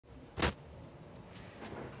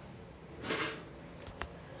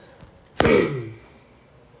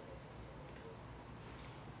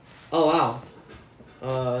Oh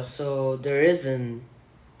wow. So there isn't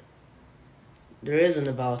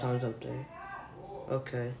a Valentine's update.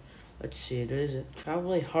 Okay. Let's see. There is a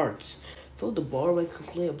traveling hearts. Fill the bar with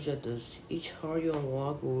complete objectives. Each heart you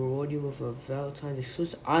unlock will reward you with a Valentine's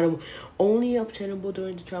exclusive item only obtainable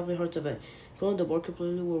during the traveling hearts event. Filling the bar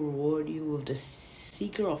completely will reward you with the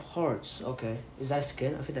Seeker of Hearts. Okay. Is that a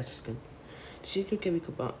skin? I think that's a skin. The Seeker can be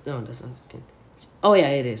combined. No, that's not a skin. Oh yeah,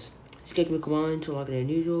 it is. Seeker can be combined to unlock an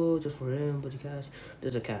unusual just for him, but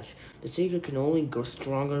there's a catch. The Seeker can only grow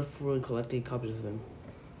stronger through collecting copies of him.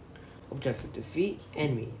 Objective: defeat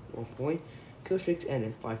enemy 1 point. Kill streaks end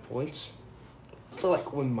in 5 points. So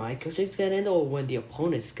like when my kill streaks get ended or when the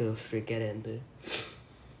opponent's kill streak get ended.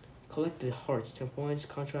 Collected hearts 10 points.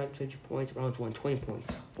 Contract 50 points. Rounds 1 20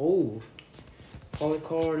 points. Oh, calling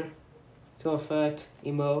card, kill effect,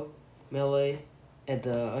 emote, melee, and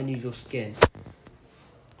the unusual skin.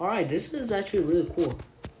 Alright, this is actually really cool.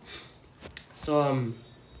 So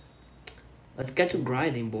let's get to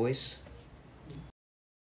grinding, boys.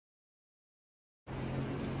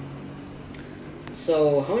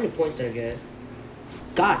 So how many points did I get?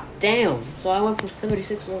 God damn! So I went from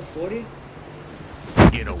 76 to 140?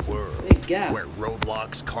 In a world where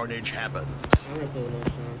Roblox carnage happens. I'm gonna play with no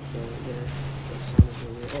sound, so yeah, that sound is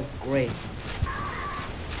really weird. Oh, great.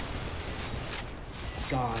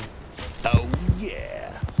 God. Oh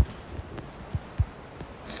yeah.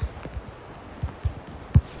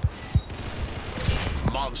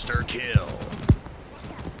 Monster kill.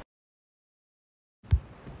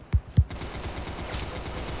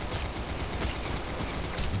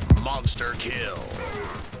 Monster kill.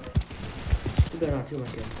 You better not do my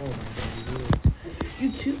kill. Oh my god,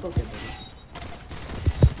 you too? Okay, buddy.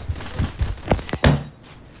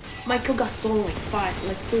 My kill got stolen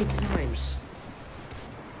like 3 times.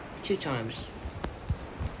 2 times.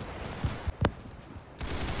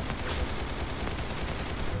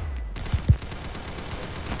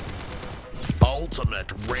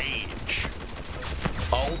 Ultimate rage.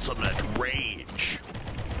 Ultimate rage.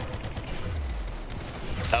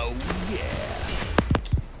 Oh yeah.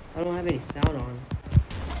 I don't have any sound on.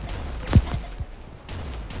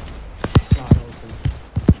 God open.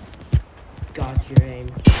 Got your aim.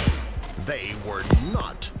 They were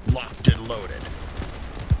not locked and loaded.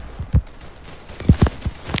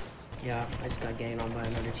 Yeah, I just got ganged on by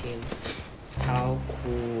another team. How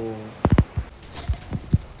cool.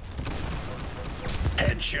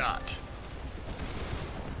 Headshot.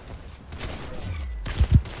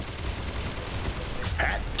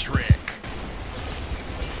 Hat trick.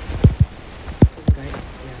 Okay,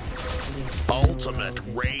 yeah. Ultimate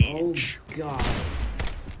rage. Oh god.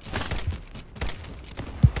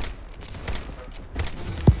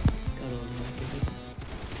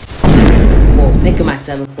 Whoa, thank you,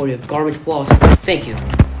 Max7, for your garbage balls. Thank you.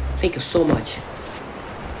 Thank you so much. I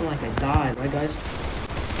feel like I died, right, guys?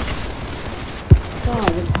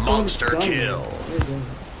 God, Monster kill.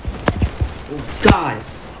 Oh god.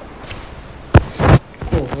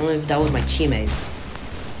 Cool, I wonder if that was my teammate.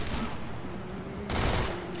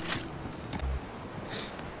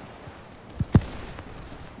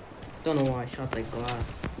 Don't know why I shot that glass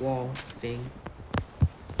wall thing.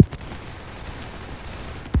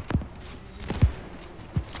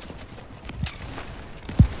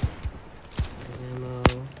 Ammo.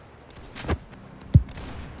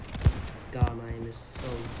 God, my aim is so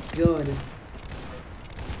good.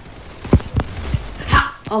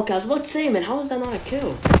 Ha! Okay, I was about to say, man, how is that not a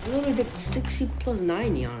kill? I literally did 60 plus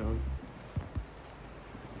 90 on him.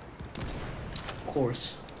 Of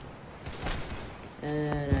course.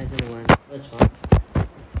 And I didn't win. That's fine.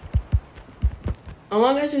 As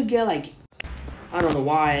long as you get like, I don't know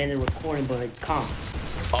why I ended recording, but it counts.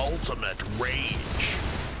 Ultimate rage.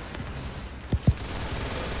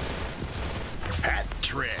 Hat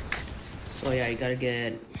trick. So yeah, you gotta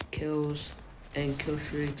get kills and kill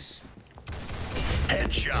streaks.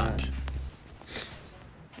 Headshot.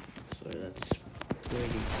 So that's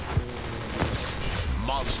pretty cool.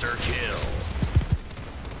 Monster kill.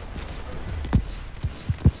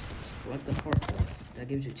 Select the heart. That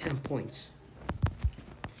gives you 10 points.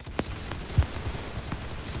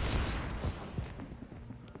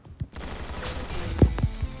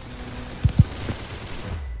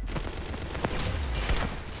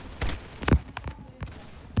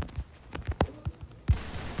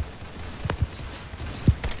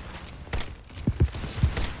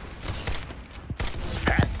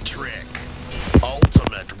 Hat trick.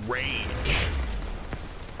 Ultimate rage.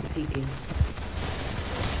 Peeking.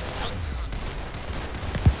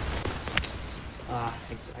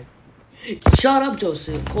 Shut up,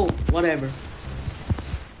 Joseph. Cool, whatever.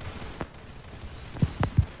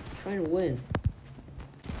 trying to win.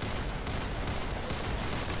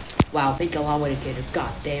 Wow, fake alarm indicator.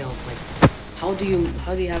 God damn. Like, how do you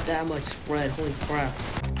have that much spread? Holy crap.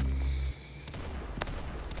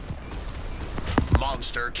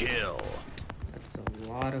 Monster kill. That's a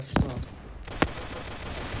lot of stuff.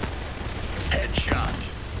 Headshot.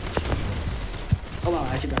 Oh wow,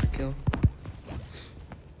 I actually got a kill.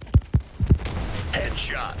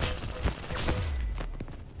 Headshot.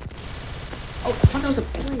 Oh, I thought that was a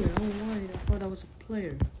player. Oh, why? I thought that was a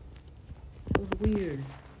player. That was weird.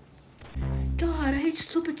 God, I hate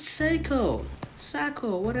stupid Sako,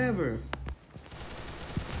 whatever.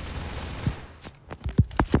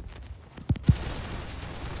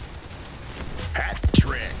 Hat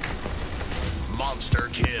trick. Monster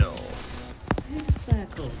kill. I hate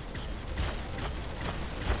Sako.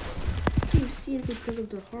 I can't see it because of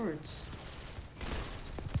the hearts.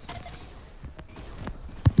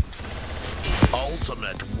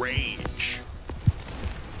 Ultimate rage.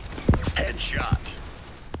 Headshot.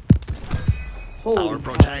 Holy Our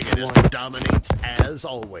protagonist dominates as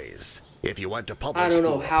always. If you went to public I don't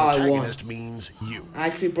know school, how I won. protagonist means you. I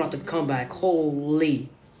actually brought the comeback. Holy.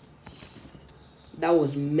 That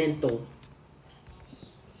was mental.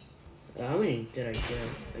 How many did I get?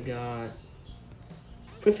 I got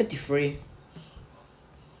 353.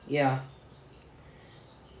 Yeah.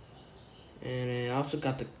 And I also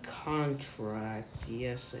got the contract.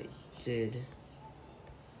 Yes, I did.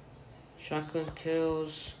 Shotgun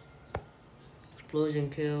kills. Explosion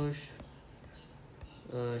kills.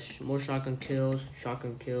 More shotgun kills.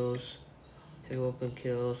 Heavy weapon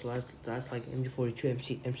kills. That's like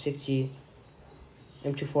MG42, M60,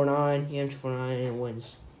 M249. Yeah, M249 and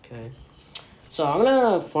wins. Okay. So I'm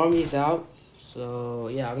gonna farm these out. So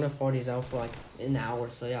yeah, I'm gonna farm these out for like an hour.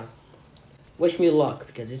 So yeah. Wish me luck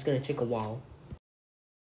because it's gonna take a while.